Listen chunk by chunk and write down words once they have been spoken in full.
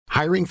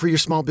Hiring for your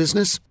small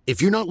business?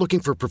 If you're not looking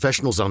for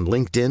professionals on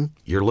LinkedIn,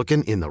 you're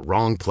looking in the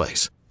wrong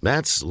place.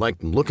 That's like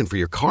looking for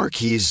your car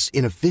keys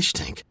in a fish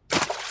tank.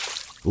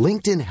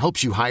 LinkedIn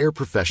helps you hire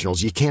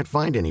professionals you can't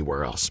find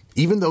anywhere else,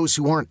 even those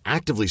who aren't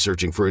actively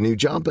searching for a new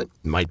job but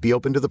might be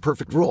open to the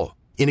perfect role.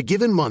 In a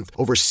given month,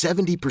 over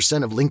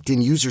 70% of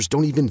LinkedIn users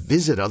don't even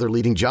visit other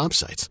leading job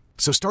sites.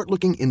 So start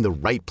looking in the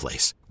right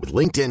place. With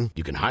LinkedIn,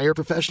 you can hire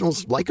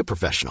professionals like a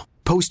professional.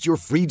 Post your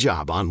free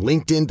job on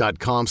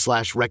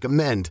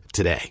linkedin.com/recommend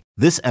today.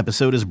 This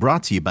episode is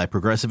brought to you by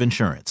Progressive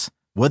Insurance.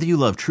 Whether you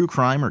love true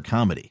crime or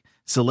comedy,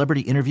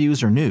 celebrity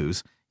interviews or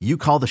news, you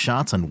call the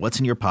shots on what's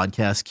in your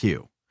podcast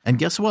queue. And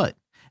guess what?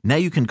 Now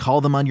you can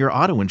call them on your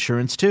auto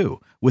insurance too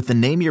with the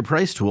Name Your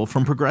Price tool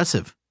from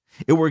Progressive.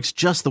 It works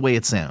just the way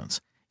it sounds.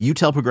 You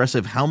tell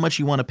Progressive how much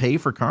you want to pay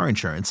for car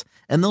insurance,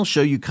 and they'll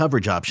show you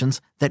coverage options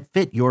that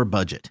fit your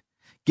budget.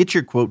 Get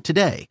your quote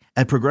today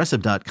at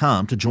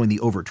Progressive.com to join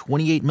the over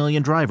 28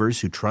 million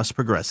drivers who trust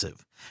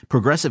Progressive.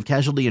 Progressive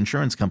Casualty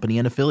Insurance Company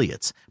and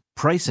Affiliates.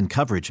 Price and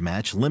coverage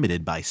match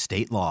limited by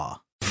state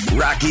law.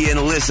 Rocky and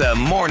Alyssa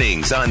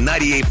mornings on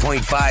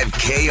 98.5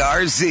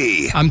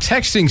 KRZ. I'm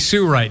texting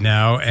Sue right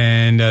now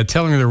and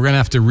telling her that we're going to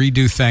have to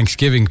redo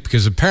Thanksgiving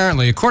because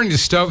apparently, according to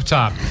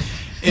Stovetop,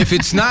 if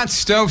it's not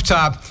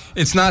Stovetop,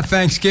 it's not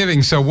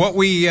Thanksgiving. So what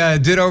we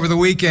did over the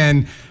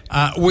weekend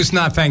was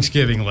not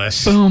Thanksgiving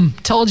list. Boom.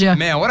 Told you.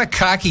 Man, what a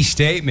cocky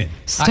statement.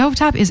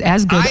 Stovetop is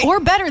as good or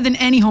better than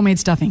any homemade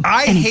stuffing.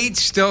 I hate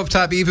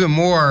Stovetop even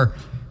more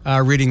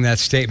reading that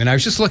statement. I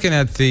was just looking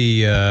at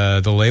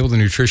the label, the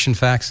nutrition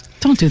facts.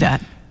 Don't do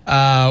that.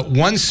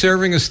 One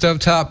serving of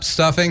Stovetop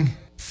stuffing,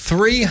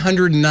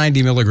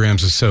 390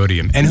 milligrams of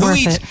sodium. And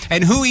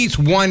who eats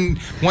one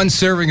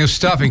serving of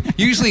stuffing?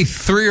 Usually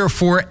 3 or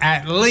 4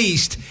 at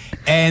least,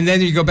 and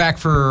then you go back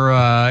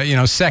for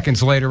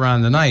seconds later on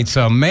in the night.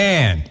 So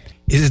man,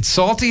 is it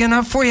salty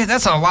enough for you?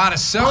 That's a lot of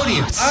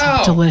sodium. It's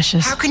so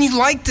delicious. How can you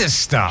like this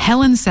stuff?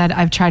 Helen said,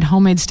 I've tried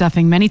homemade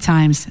stuffing many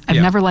times. I've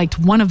never liked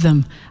one of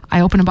them. I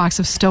open a box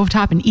of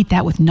Stovetop and eat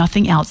that with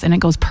nothing else, and it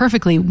goes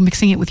perfectly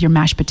mixing it with your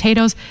mashed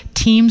potatoes.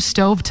 Team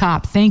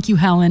Stovetop. Thank you,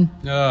 Helen.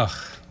 Ugh.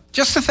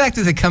 Just the fact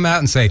that they come out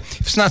and say, if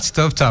it's not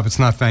Stovetop, it's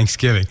not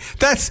Thanksgiving.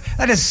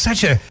 That is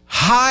such a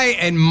high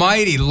and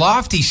mighty,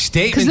 lofty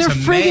statement to make.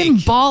 Because they're friggin'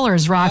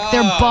 ballers, Rock.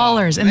 They're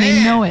ballers, and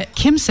they know it.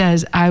 Kim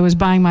says, I was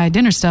buying my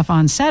dinner stuff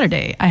on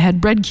Saturday. I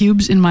had bread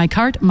cubes in my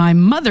cart. My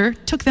mother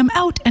took them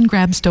out and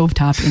grabbed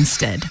Stovetop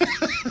instead.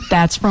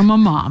 That's from a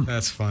mom.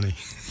 That's funny.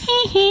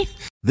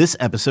 This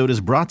episode is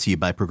brought to you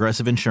by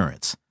Progressive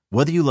Insurance.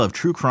 Whether you love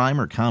true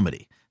crime or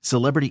comedy,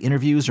 celebrity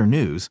interviews or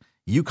news,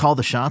 you call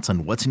the shots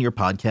on what's in your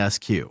podcast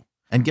queue.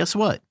 And guess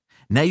what?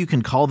 Now you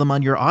can call them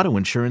on your auto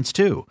insurance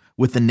too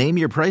with the Name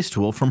Your Price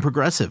tool from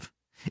Progressive.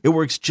 It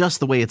works just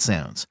the way it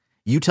sounds.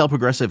 You tell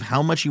Progressive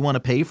how much you want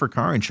to pay for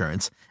car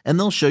insurance, and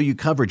they'll show you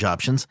coverage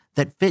options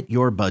that fit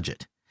your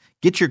budget.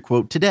 Get your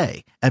quote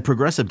today at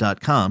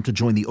Progressive.com to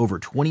join the over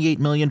 28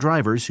 million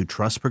drivers who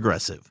trust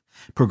Progressive.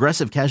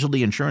 Progressive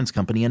Casualty Insurance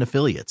Company and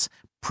Affiliates.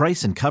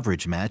 Price and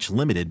coverage match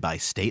limited by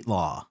state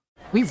law.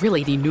 We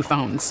really need new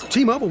phones.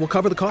 T-Mobile will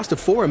cover the cost of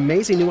 4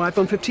 amazing new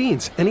iPhone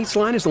 15s, and each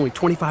line is only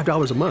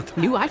 $25 a month.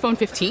 New iPhone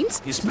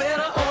 15s? It's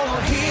better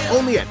over here.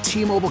 Only at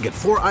T-Mobile, get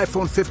 4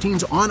 iPhone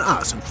 15s on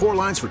us and 4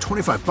 lines for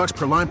 $25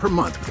 per line per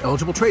month with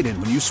eligible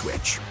trade-in when you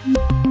switch.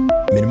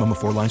 Minimum of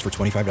 4 lines for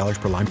 $25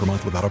 per line per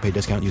month with autopay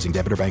discount using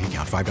debit or bank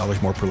account.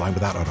 $5 more per line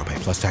without autopay,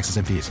 plus taxes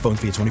and fees. Phone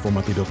fee at 24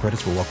 monthly bill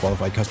credits for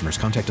well-qualified customers.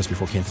 Contact us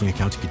before canceling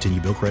account to continue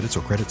bill credits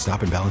or credit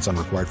stop and balance on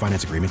required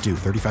finance agreement due.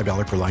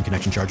 $35 per line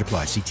connection charge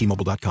applies. See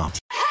T-Mobile.com.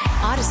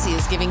 Odyssey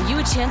is giving you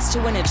a chance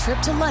to win a trip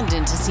to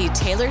London to see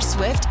Taylor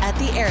Swift at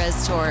the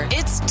Eras Tour.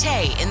 It's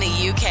Tay in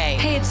the UK.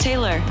 Hey, it's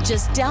Taylor.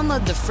 Just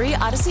download the free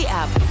Odyssey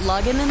app,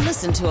 log in and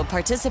listen to a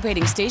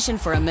participating station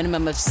for a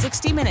minimum of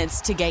 60 minutes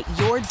to get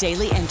your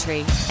daily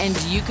entry. And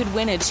you could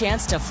win a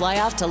chance to fly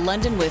off to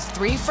London with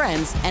 3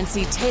 friends and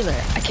see Taylor.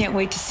 I can't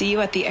wait to see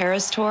you at the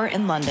Eras Tour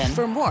in London.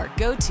 For more,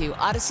 go to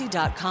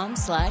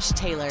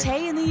odyssey.com/Taylor.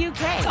 Tay in the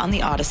UK. It's on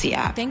the Odyssey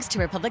app. Thanks to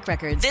Republic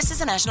Records. This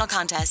is a national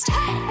contest.